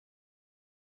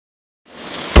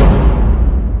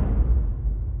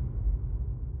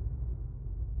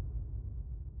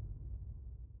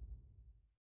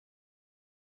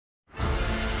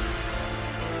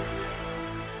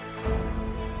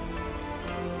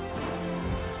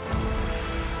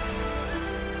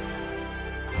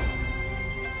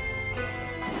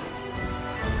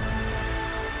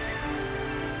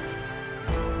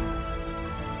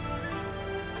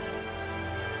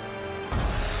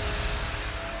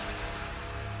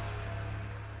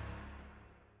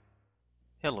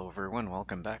Hello everyone,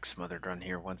 welcome back. Smothered Run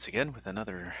here once again with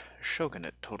another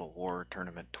Shogunate Total War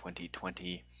Tournament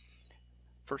 2020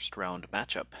 first round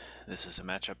matchup. This is a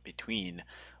matchup between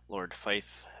Lord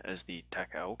Pfeif as the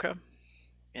Takaoka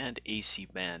and Aay See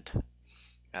Bandt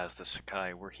as the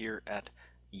Sakai. We're here at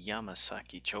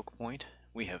Yamasaki Choke Point.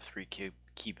 We have three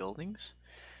key buildings.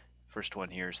 First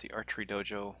one here is the Archery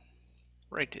Dojo.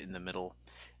 Right in the middle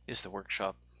is the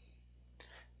workshop.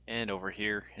 And over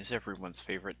here is everyone's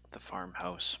favorite, the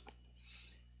farmhouse.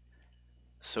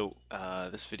 So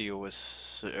this video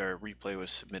was, replay was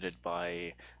submitted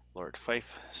by Lord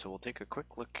Pfeif, so we'll take a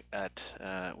quick look at,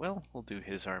 well, we'll do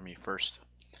his army first,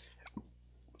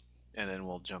 and then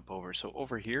we'll jump over. So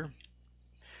over here,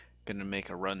 gonna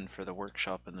make a run for the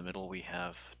workshop. In the middle we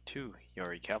have two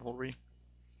Yari cavalry,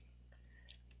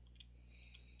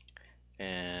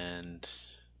 and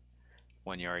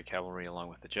one Yari cavalry along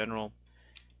with the general.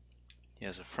 He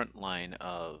has a front line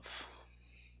of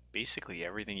basically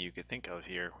everything you could think of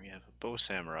here. We have a bow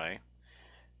samurai,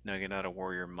 Naginata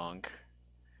warrior monk,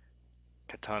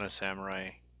 katana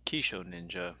samurai, Kisho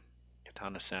ninja,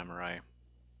 katana samurai,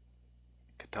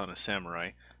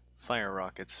 fire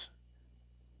rockets,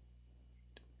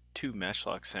 two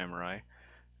matchlock samurai,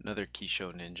 another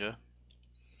Kisho ninja,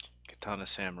 katana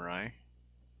samurai,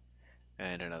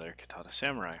 and another katana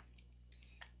samurai.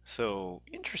 So,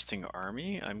 interesting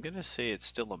army. I'm gonna say it's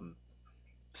still a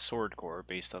sword corps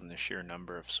based on the sheer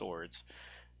number of swords,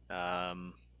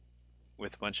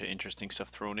 with a bunch of interesting stuff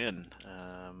thrown in.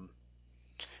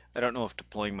 I don't know if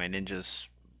deploying my ninjas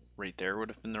right there would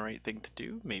have been the right thing to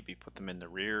do. Maybe put them in the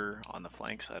rear on the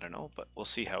flanks, I don't know, but we'll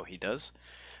see how he does.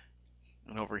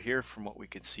 And over here, from what we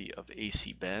could see of Aay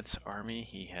See Bandt's army,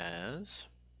 he has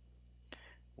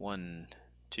 1,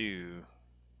 2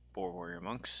 boar warrior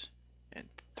monks and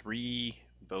 3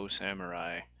 bow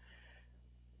samurai.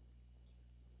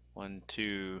 1,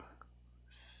 2,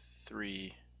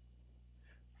 3,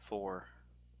 4,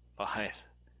 5,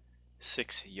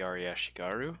 6 Yari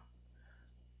Ashigaru,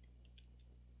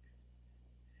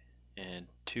 and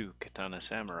 2 katana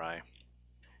samurai,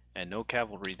 and no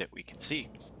cavalry that we can see.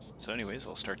 So anyways,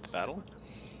 I'll start the battle,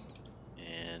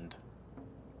 and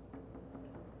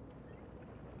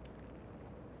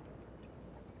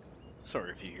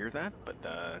sorry if you hear that, but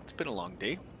it's been a long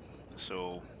day,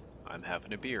 so I'm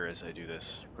having a beer as I do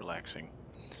this, relaxing.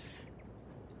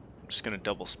 I'm just going to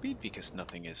double speed because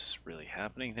nothing is really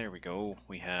happening. There we go.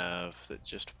 We have, that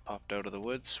just popped out of the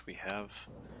woods, we have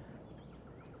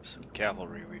some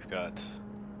cavalry. We've got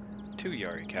 2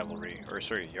 Yari cavalry, or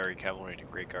sorry, Yari cavalry and a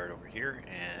Great Guard over here,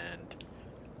 and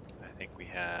I think we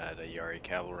had a Yari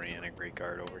cavalry and a Great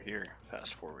Guard over here.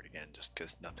 Fast forward again just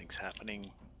because nothing's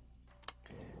happening.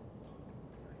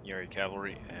 Yari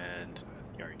cavalry and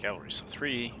Yari cavalry, so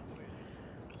 3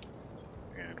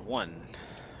 and 1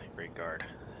 Great Guard.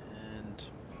 And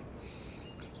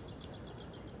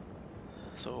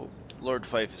so Lord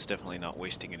Pfeif is definitely not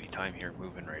wasting any time here,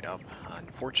 moving right up.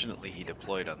 Unfortunately, he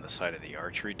deployed on the side of the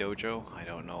archery dojo. I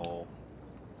don't know.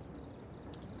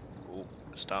 Oh,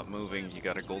 stop moving. You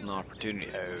got a golden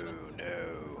opportunity. Oh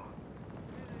no.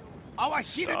 Our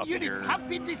hidden units have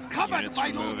been discovered, Units my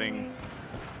are lord. moving.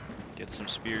 Get some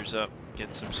spears up.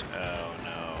 Get some. Oh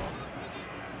no.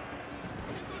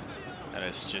 That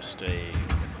is just a.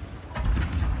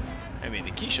 I mean,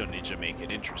 the Kisho ninja make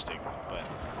it interesting, but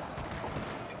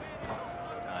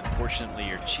unfortunately,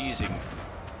 you're cheesing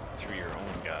through your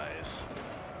own guys.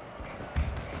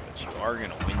 But you are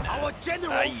gonna win that. Our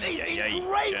general is in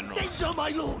grave danger, my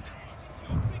lord.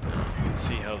 Let's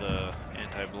see how the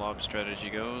anti-blob strategy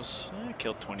goes.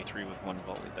 Killed 23 with 1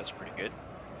 volley. That's pretty good.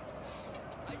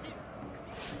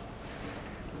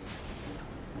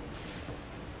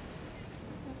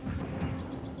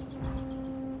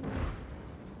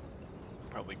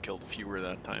 Probably killed fewer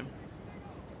that time.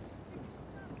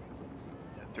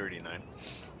 39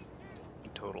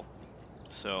 total.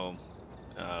 So,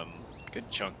 good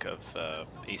chunk of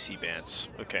Aay See Bandt's.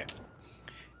 Okay.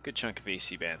 Good chunk of Aay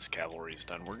See Bandt's cavalry is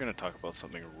done. We're going to talk about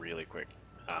something really quick.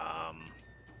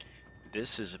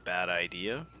 This is a bad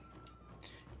idea,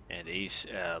 and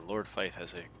Lord Pfeif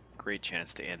has a great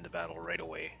chance to end the battle right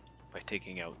away by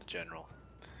taking out the general.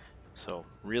 So,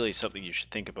 really something you should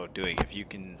think about doing. If you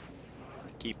can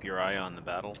keep your eye on the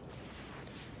battle,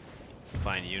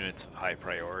 find units of high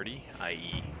priority,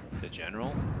 i.e. the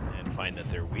general, and find that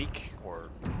they're weak or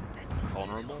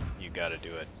vulnerable, you gotta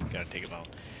do it. You gotta take them out.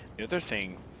 The other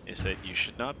thing is that you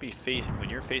should not be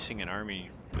when you're facing an army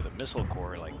with a missile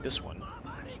corps like this one.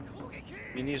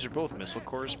 I mean, these are both missile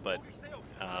corps, but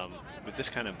with this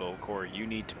kind of bow corps, you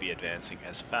need to be advancing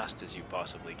as fast as you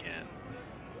possibly can.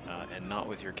 and not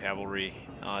with your cavalry,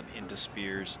 not into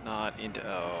spears, not into...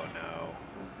 Oh no.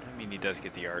 I mean, he does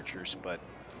get the archers, but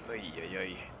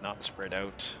not spread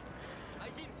out.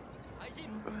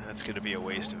 That's going to be a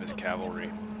waste of his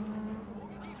cavalry.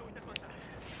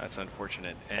 That's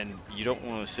unfortunate. And you don't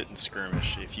want to sit and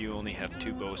skirmish if you only have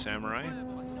 2 bow samurai,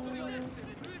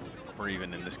 or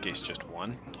even in this case just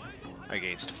 1,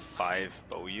 against 5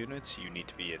 bow units. You need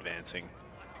to be advancing.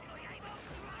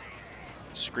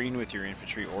 Screen with your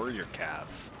infantry or your cav,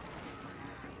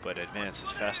 but advance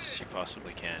as fast as you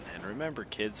possibly can. And remember,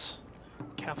 kids,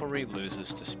 cavalry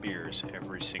loses to spears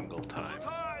every single time.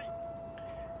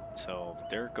 So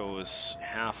there goes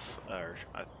half, or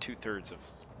 2/3 of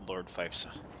Lord Pfeif's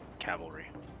cavalry.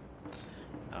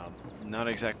 Not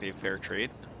exactly a fair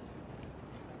trade.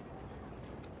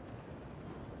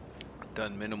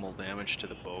 Done minimal damage to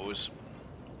the bows.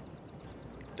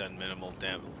 Done minimal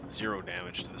zero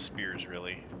damage to the spears,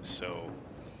 really. So,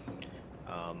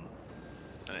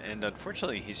 and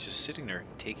unfortunately, he's just sitting there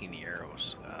taking the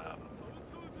arrows.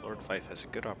 Lord Pfeif has a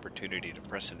good opportunity to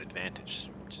press an advantage,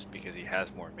 just because he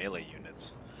has more melee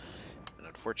units. And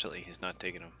unfortunately, he's not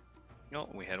taking them. No,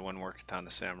 we had 1 more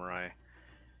Katana Samurai,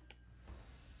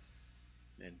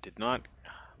 and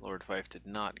Lord Pfeif did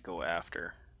not go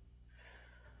after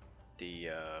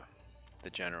the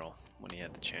general when he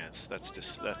had the chance.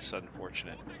 That's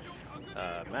unfortunate.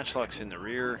 Matchlock's in the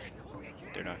rear.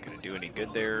 They're not going to do any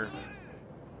good there.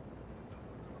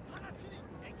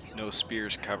 No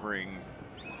spears covering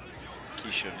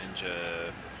Kisho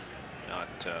Ninja. Not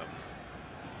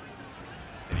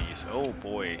gonna use. Oh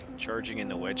boy, charging in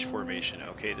the wedge formation.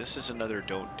 Okay, this is another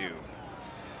don't do.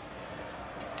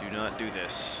 Do not do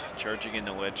this. Charging in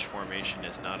the wedge formation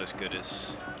is not as good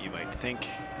as you might think.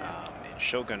 In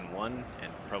Shogun 1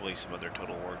 and probably some other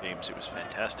Total War games, it was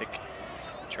fantastic.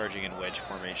 Charging in wedge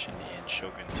formation in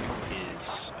Shogun 2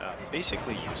 is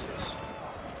basically useless.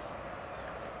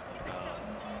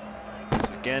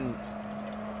 So again,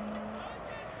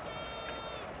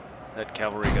 that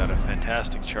cavalry got a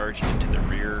fantastic charge into the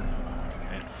rear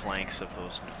and flanks of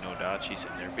those Nodachis,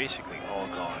 and they're basically all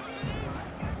gone.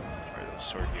 Or those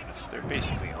sword units, they're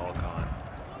basically all gone.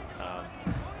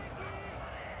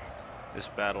 This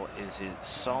battle is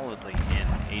solidly in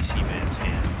Aay See Bandt's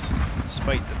hands,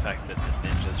 despite the fact that the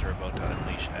ninjas are about to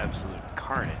unleash absolute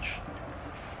carnage.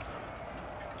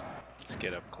 Let's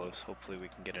get up close. Hopefully we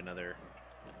can get another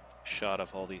shot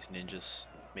of all these ninjas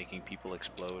making people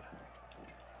explode.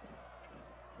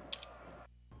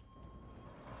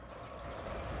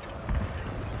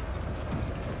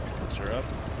 Bombs are up.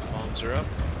 Bombs are up.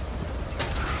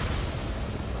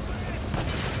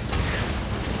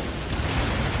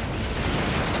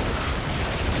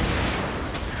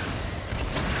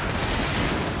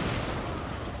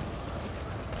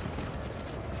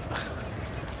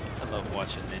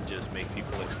 Watching ninjas make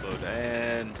people explode,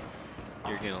 and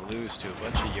you're gonna lose to a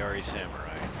bunch of Yari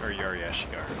Samurai, or Yari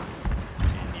Ashigar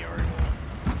in Yari.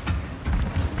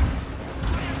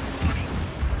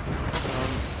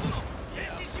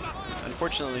 Yeah.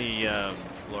 Unfortunately,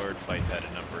 Lord Pfeif had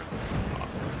a number of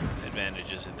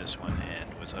advantages in this one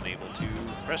and was unable to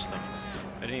press them.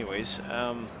 But anyways,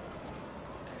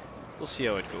 we'll see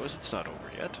how it goes. It's not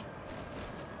over yet.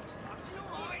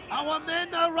 Our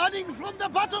men are running from the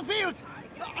battlefield!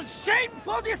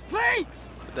 Shameful display!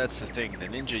 But that's the thing, the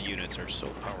ninja units are so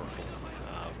powerful.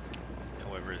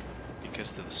 However,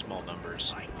 because of the small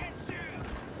numbers,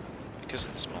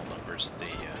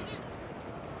 they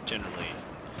generally,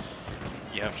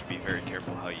 you have to be very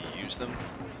careful how you use them,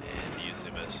 and use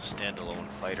them as a standalone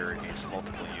fighter against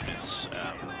multiple units.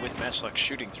 With Matchlock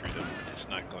shooting through them, it's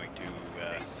not going to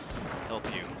help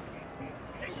you.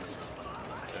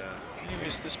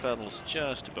 Anyways, this battle's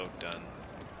just about done.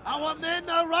 Our men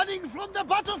are running from the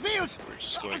battlefield! So we're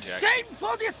just going to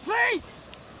Shameful display!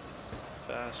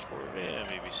 Fast forward, yeah,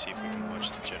 maybe see if we can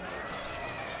watch the general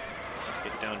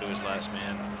get down to his last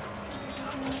man.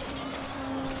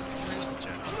 Where's the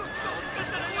general?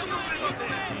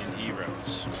 And he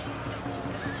routes.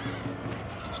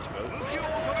 Just about.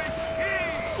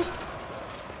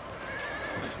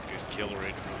 That's a good kill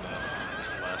rate from his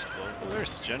last blow. Oh,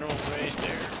 there's the general right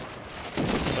there.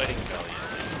 Fighting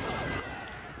valiantly.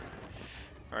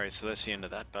 Alright, so that's the end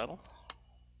of that battle.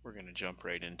 We're going to jump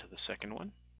right into the second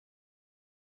one.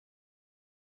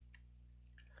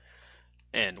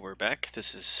 And we're back.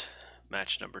 This is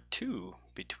match number 2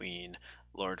 between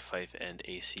Lord Pfeif and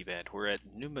Aay See Bandt. We're at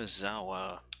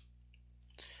Numazawa.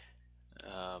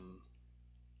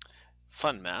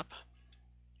 Fun map.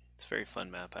 It's a very fun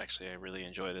map, actually. I really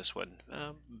enjoy this one.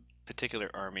 Particular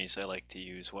armies I like to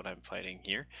use when I'm fighting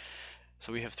here.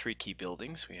 So we have 3 key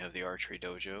buildings. We have the archery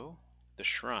dojo, the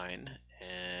shrine,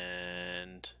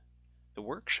 and the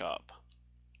workshop.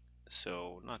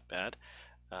 So not bad.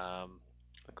 I'll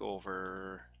go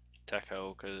over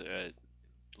Takaoka,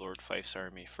 Lord Pfeif's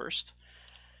army first.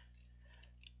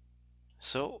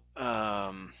 So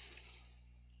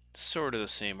sort of the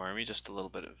same army, just a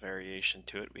little bit of variation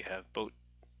to it. We have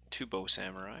 2 bow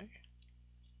samurai,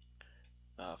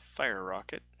 fire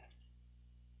rocket,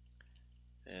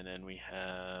 and then we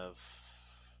have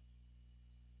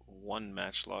 1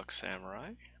 matchlock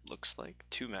samurai, looks like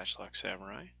 2 matchlock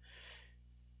samurai,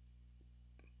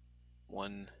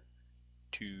 1,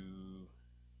 2,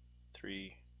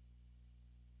 3,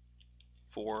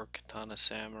 4 katana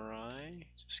samurai.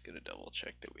 Just gonna double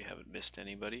check that we haven't missed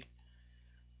anybody.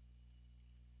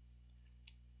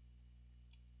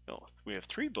 No, we have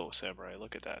 3 bow samurai,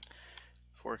 look at that.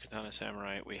 4 katana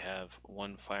samurai, we have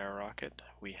 1 fire rocket,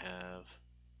 we have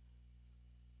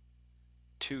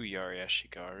 2 Yari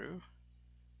Ashigaru,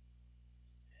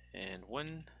 and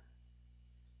 1,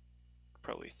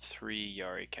 probably 3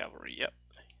 Yari cavalry. Yep,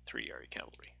 3 Yari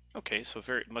cavalry. Okay, so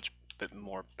very much bit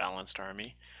more balanced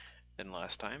army than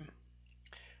last time.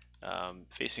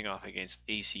 Facing off against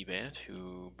Aay See Bandt,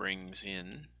 who brings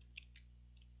in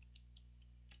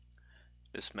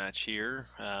this match here.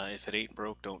 If it ain't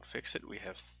broke, don't fix it. We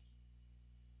have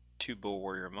 2 bow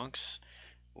warrior monks.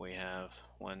 We have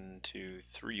 1, 2,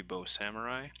 3 bow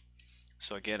samurai.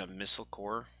 So again, a missile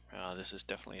corps. This is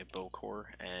definitely a bow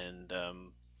corps, and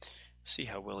see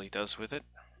how well he does with it.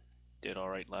 Did all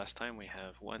right last time. We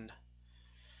have 1,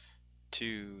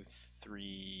 2,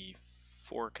 3,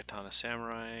 4 katana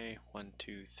samurai. 1,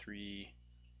 2, 3,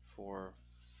 4,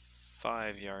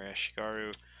 5 Yari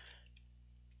Ashigaru.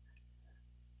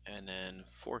 And then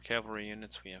 4 cavalry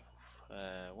units. We have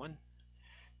 1,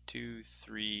 2,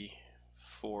 3,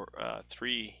 4,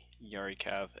 3 Yari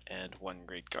Cav and 1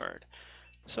 Great Guard.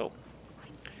 So,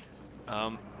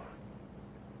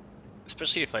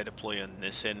 especially if I deploy on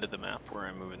this end of the map where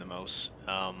I'm moving the mouse,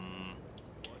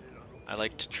 I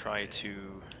like to try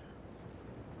to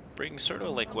bring sort of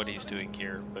like what he's doing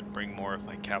here, but bring more of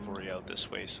my cavalry out this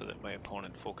way so that my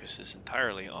opponent focuses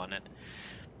entirely on it,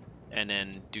 and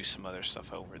then do some other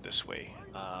stuff over this way.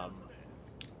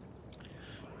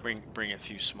 Bring a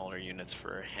few smaller units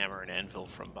for a hammer and anvil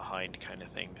from behind kind of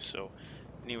thing. So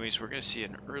anyways, we're going to see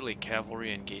an early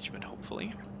cavalry engagement,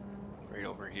 hopefully, right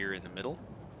over here in the middle.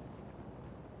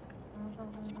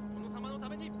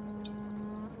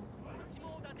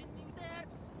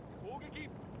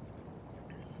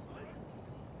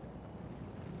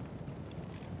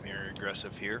 Very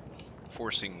aggressive here,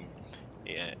 forcing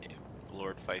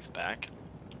Lord Pfeif back.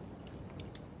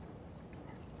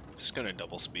 Just going to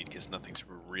double speed because nothing's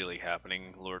really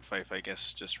happening. Lord Pfeif, I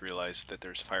guess, just realized that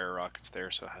there's fire rockets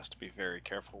there, so has to be very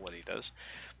careful what he does.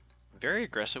 Very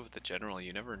aggressive with the general.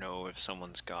 You never know if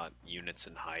someone's got units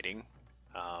in hiding.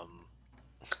 I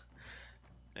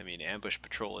mean, ambush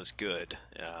patrol is good.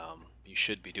 You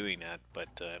should be doing that,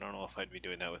 but I don't know if I'd be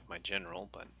doing that with my general.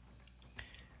 But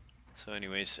so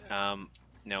anyways,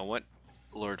 now what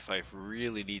Lord Pfeif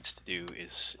really needs to do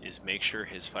is make sure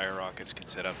his fire rockets can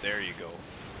set up. There you go.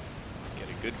 Get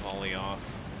a good volley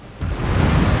off.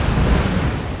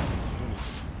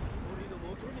 Oof.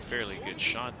 Fairly good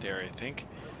shot there, I think.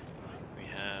 We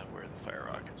have, where are the fire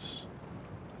rockets?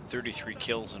 33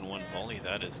 kills in 1 volley.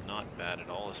 That is not bad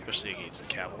at all, especially against the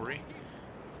cavalry.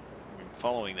 I mean,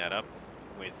 following that up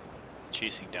with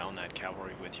chasing down that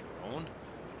cavalry with your own.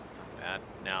 Bad.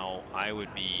 Now, I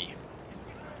would be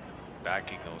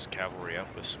backing those cavalry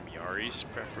up with some Yaris,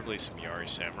 preferably some Yari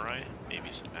Samurai,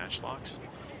 maybe some matchlocks.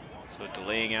 So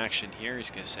delaying action here, he's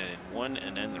going to send in 1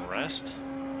 and then the rest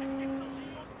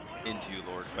into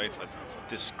Lord Pfeif.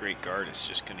 This Great Guard is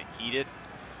just going to eat it.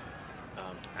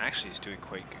 Actually, he's doing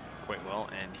quite well,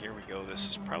 and here we go. This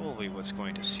is probably what's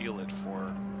going to seal it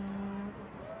for...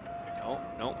 Oh,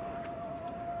 nope.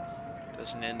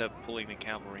 Doesn't end up pulling the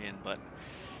cavalry in, but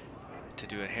to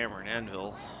do a hammer and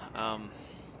anvil.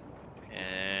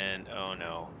 And oh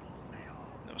no.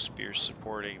 No spears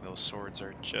supporting, those swords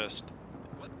are just...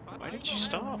 Why did you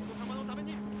stop?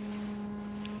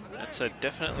 That's a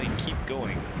definitely keep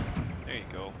going. There you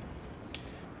go.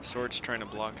 Swords trying to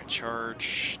block a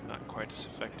charge, not quite as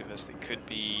effective as they could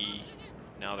be.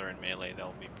 Now they're in melee,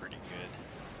 they'll be pretty good.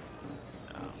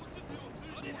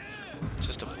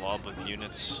 Just a blob of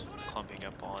units clumping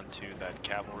up onto that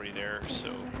cavalry there,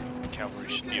 so cavalry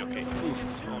should be okay.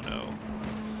 Oof, oh no.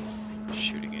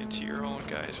 Shooting into your own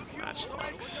guys with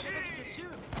matchlocks.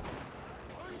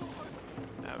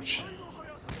 Ouch.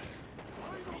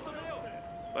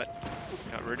 but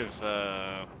got rid of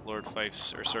Lord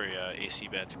Fife's, or sorry, Aay See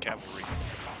Bandt's cavalry.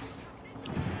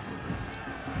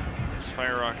 Those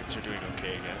fire rockets are doing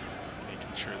okay again,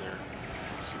 making sure they're,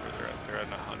 let's see where they're at. They're at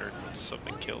 100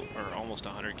 something kill, or almost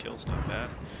 100 kills, not bad.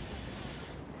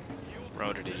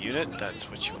 Routed a unit,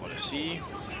 that's what you want to see.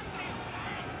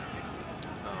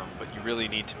 But you really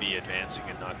need to be advancing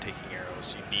and not taking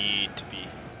arrows. You need to be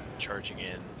charging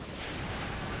in.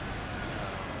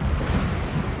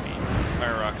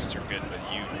 Fire rockets are good, but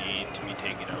you need to be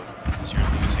taken out because you're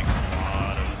losing a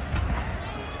lot of.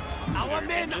 Our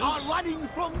men are running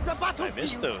from the battlefield. I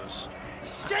missed those.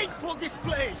 Shameful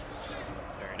display.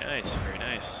 Very nice, very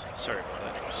nice. Sorry about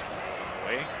that. Just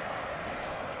away.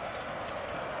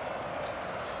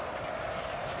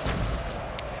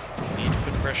 You need to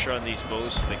put pressure on these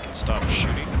bows so they can stop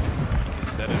shooting,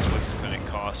 because that is what's going to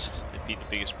cost. It'd be the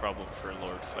biggest problem for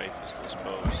Lord Feif is those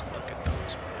bows. Look at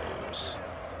those bows.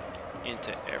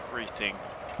 Into everything.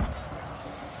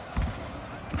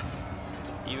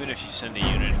 Even if you send a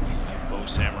unit of bow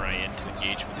samurai in to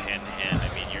engage with hand-to-hand,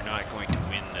 I mean, you're not going to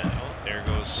win. Oh, there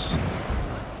goes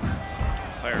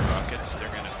fire rockets. They're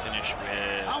going to finish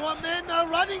with our men are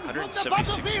running 176 from the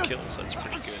battlefield. kills. That's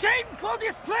pretty good. Shameful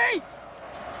display.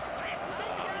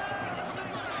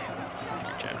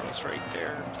 Your general's right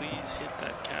there. Please hit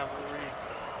that cavalry.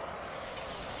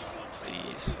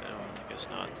 Please. I guess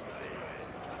not.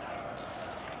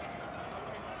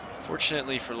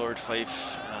 Fortunately for Lord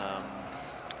Feif,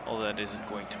 all that isn't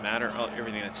going to matter.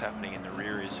 Everything that's happening in the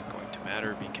rear isn't going to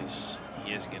matter because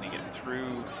he is going to get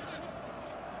through.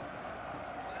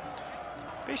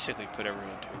 Basically put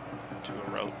everyone to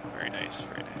a rout. Very nice,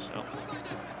 very nice. Oh,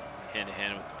 hand to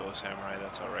hand with the bow samurai,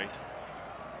 that's alright.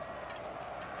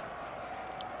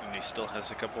 And he still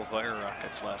has a couple of fire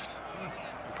rockets left.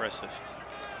 Impressive.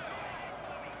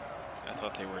 I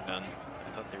thought they were done.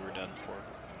 I thought they were done for.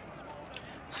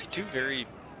 So two very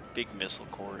big missile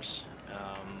cores.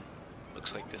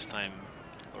 Looks like this time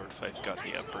Lord Feif got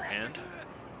the upper hand.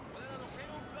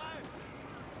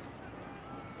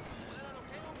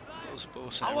 Those bow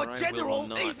samurai Our general will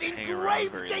not is in hang around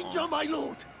grave very danger, long. my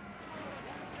lord.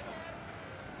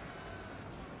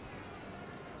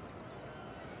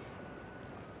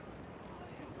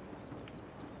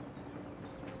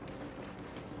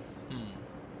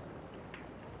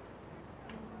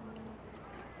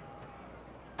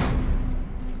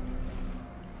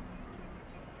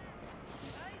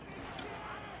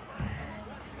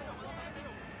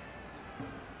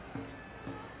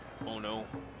 Oh no.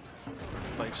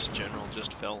 Feif's general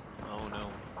just fell. Oh no.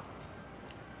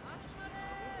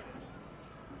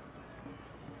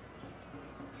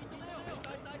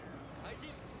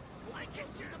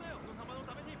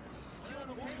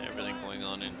 Everything going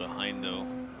on in behind though.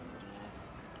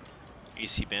 Aay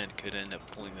See Bandt could end up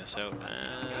pulling this out.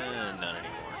 Not anymore.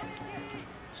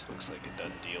 This looks like a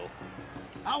done deal.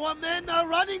 Our men are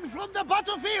running from the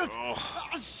battlefield. Oh.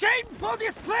 Shameful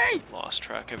display. Lost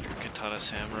track of your katana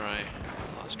samurai.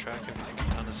 Lost track of your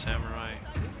katana samurai.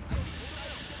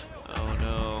 Oh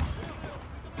no.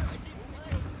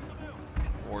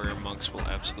 Warrior monks will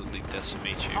absolutely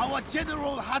decimate you. Our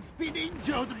general has been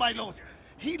injured, my lord.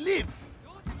 He lives,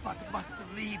 but must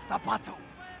leave the battle.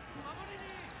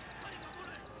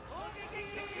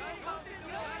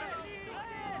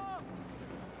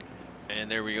 And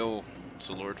there we go.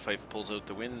 So Lord Feif pulls out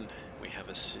the win. We have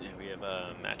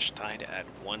a match tied at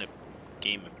one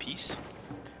game apiece.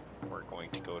 We're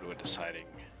going to go to a deciding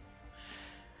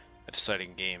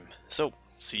game. So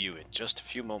see you in just a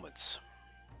few moments.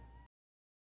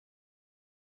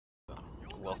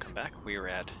 Welcome back. We are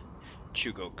at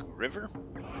Chugoku River,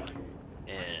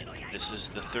 and this is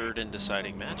the third and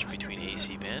deciding match between Aay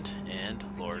See Bandt and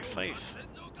Lord Feif.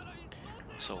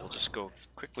 So we'll just go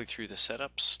quickly through the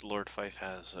setups. Lord Feif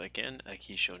has, again, a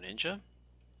Kisho Ninja.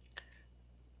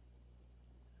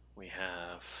 We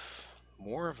have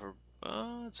more of a,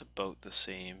 it's about the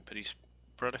same, but he's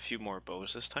brought a few more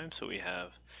bows this time. So we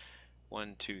have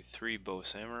 1, 2, 3 bow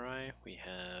samurai. We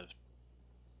have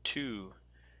 2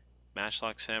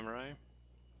 matchlock samurai.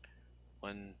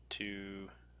 1, 2,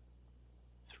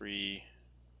 3,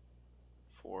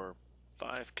 4,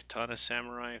 5 katana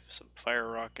samurai, some fire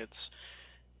rockets,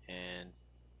 and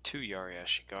 2 Yari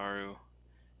Ashigaru,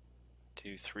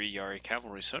 2, 3 Yari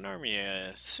cavalry. So an army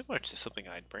similar to something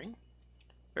I'd bring.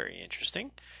 Very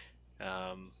interesting.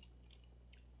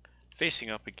 Facing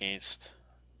up against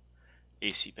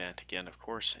Aay See Bandt again, of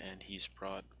course, and he's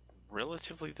brought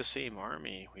relatively the same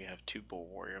army. We have 2 bow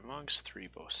warrior monks, 3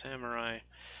 bow samurai,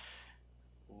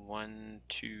 1,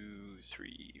 2,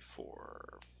 3,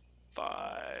 4,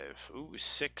 5,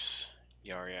 6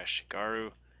 Yari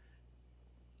Ashigaru,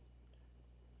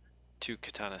 2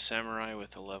 Katana Samurai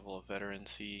with a level of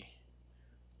veterancy.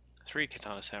 3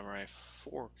 Katana Samurai,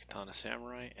 4 Katana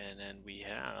Samurai, and then we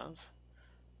have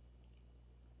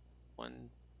 1,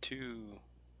 2,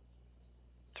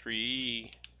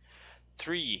 3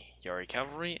 Yari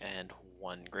Cavalry and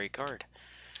 1 Grey Guard.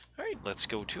 Alright, let's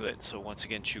go to it. So once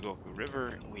again, Chugoku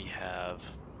River, we have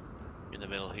in the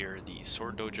middle here the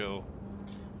Sword Dojo.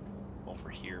 Over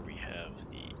here we have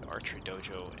the Archery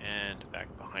Dojo, and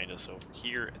back behind us over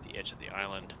here at the edge of the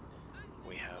island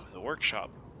we have the workshop.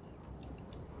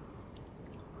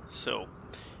 So,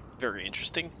 very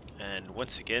interesting. And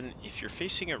once again, if you're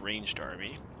facing a ranged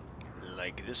army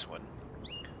like this one,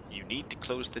 you need to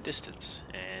close the distance.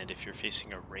 And if you're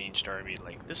facing a ranged army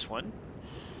like this one,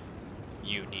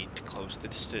 you need to close the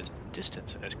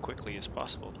distance as quickly as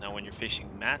possible. Now when you're facing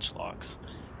matchlocks,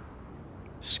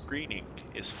 screening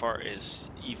is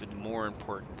even more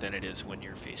important than it is when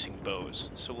you're facing bows.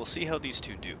 So we'll see how these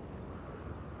two do.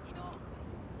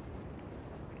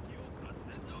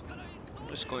 I'm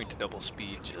just going to double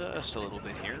speed just a little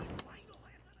bit here.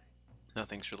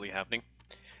 Nothing's really happening.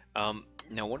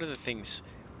 Now one of the things,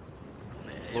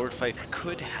 Lord Pfeif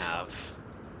could have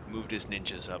moved his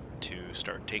ninjas up to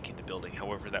start taking the building.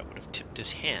 However, that would have tipped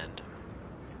his hand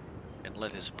and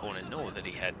let his opponent know that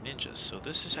he had ninjas. So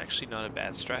this is actually not a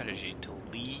bad strategy to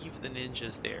leave the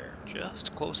ninjas there,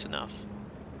 just close enough,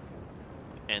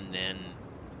 and then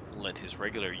let his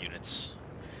regular units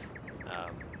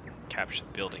capture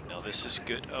the building. Now this is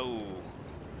good. Oh,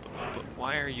 but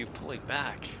why are you pulling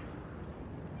back?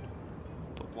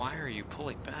 But why are you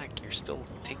pulling back? You're still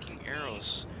taking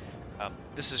arrows.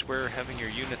 This is where having your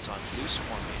units on loose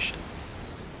formation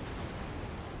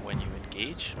when you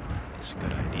engage is a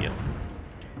good idea.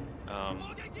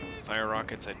 Fire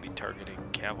rockets I'd be targeting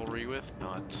cavalry with,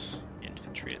 not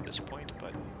infantry at this point,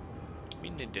 but I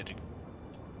mean they did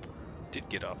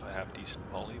get off a half decent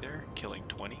volley there, killing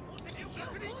 20.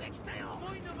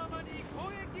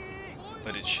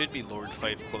 But it should be Lord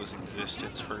Pfeif closing the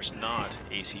distance first, not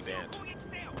Aay See Bandt.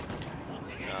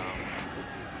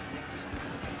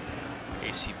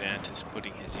 Aay See Bandt is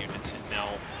putting his units in.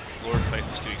 Now, Lord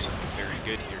Pfeif is doing something very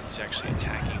good here. He's actually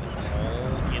attacking them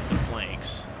all in the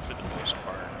flanks for the most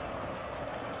part,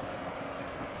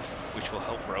 which will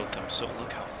help rout them. So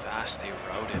look how fast they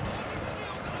routed.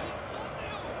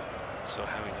 So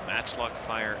having the matchlock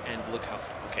fire, and look how...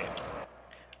 Okay,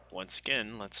 once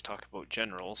again, let's talk about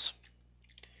generals.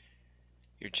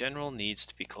 Your general needs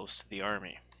to be close to the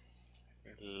army,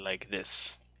 like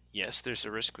this. Yes, there's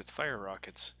a risk with fire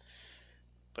rockets,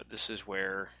 but this is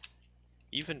where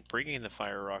even bringing the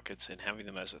fire rockets and having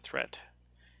them as a threat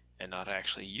and not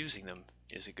actually using them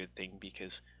is a good thing,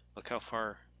 because look how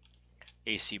far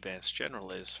Aay See Bandt's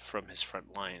general is from his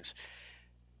front lines.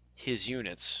 His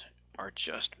units are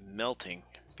just melting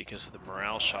because of the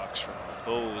morale shocks from the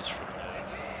bows, from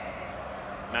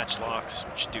the matchlocks,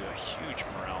 which do a huge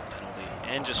morale penalty,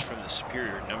 and just from the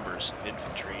superior numbers of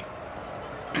infantry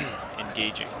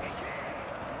engaging.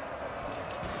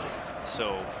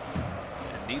 So,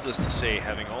 and needless to say,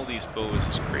 having all these bows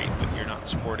is great, but you're not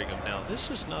supporting them now. This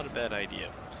is not a bad idea.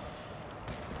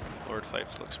 Lord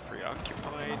Pfeif looks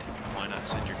preoccupied. Why not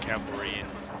send your cavalry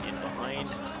in behind?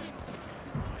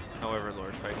 However,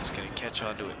 Lord Pfeif is going to catch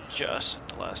onto it just at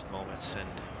the last moment, send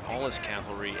all his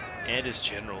cavalry and his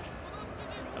general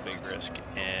a big risk,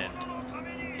 and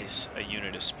a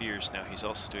unit of spears. Now he's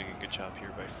also doing a good job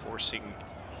here by forcing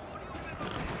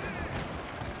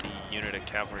the unit of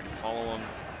cavalry to follow him,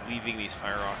 leaving these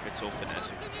fire rockets open as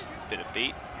a bit of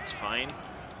bait. It's fine.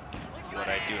 What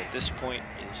I do at this point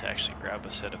is actually grab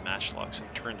a set of matchlocks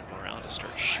and turn them around and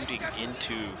start shooting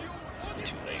into,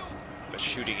 too late, but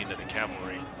shooting into the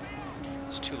cavalry.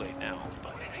 It's too late now,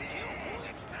 but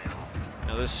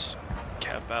now this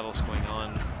cav battle is going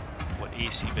on. What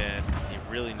Aay See Bandt he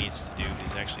really needs to do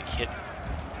is actually hit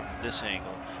from this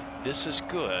angle. This is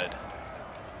good.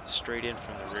 Straight in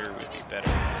from the rear would be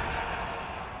better.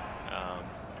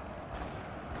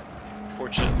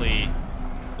 Fortunately,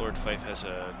 Lord Pfeif has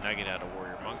a Naginata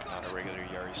warrior monk, not a regular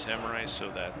Yari samurai, so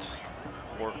that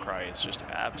war cry is just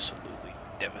absolutely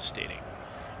devastating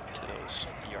to those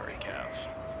Yari cav.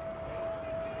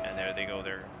 And there they go,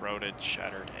 they're routed,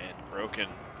 shattered, and broken.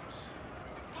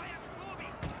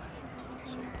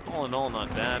 So all in all, not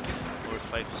bad. Lord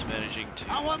Pfeif is managing to...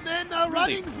 Our men are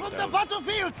running from the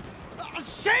battlefield! A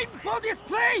shameful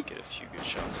display! Get a few good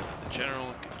shots on the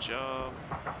general, good job.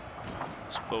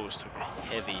 Those bows took a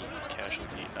heavy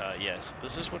casualty. Yes,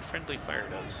 this is what friendly fire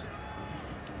does.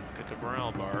 Look at the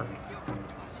morale bar.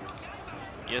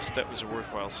 Yes, that was a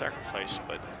worthwhile sacrifice,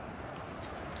 but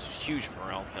it's a huge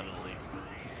morale penalty.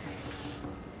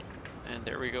 And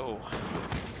there we go.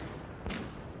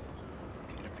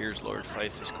 It appears Lord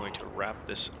Feif is going to wrap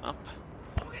this up.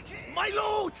 My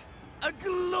lord! A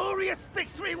glorious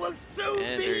victory will soon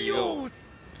And be there you go. yours!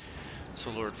 So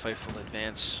Lord Feif will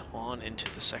advance on into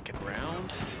the second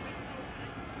round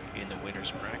in the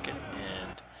winner's bracket,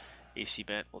 and Aay See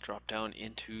Bandt will drop down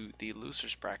into the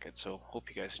loser's bracket. So hope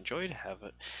you guys enjoyed.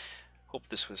 Hope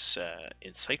this was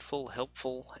insightful,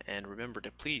 helpful, and remember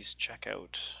to please check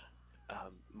out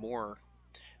more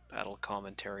battle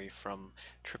commentary from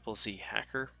Triple Z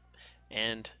Hacker.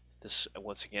 And this,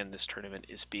 once again, this tournament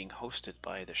is being hosted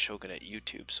by the Shogunate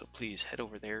YouTube, so please head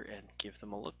over there and give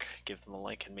them a look, give them a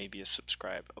like, and maybe a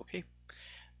subscribe. Okay,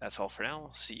 that's all for now.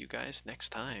 See you guys next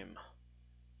time.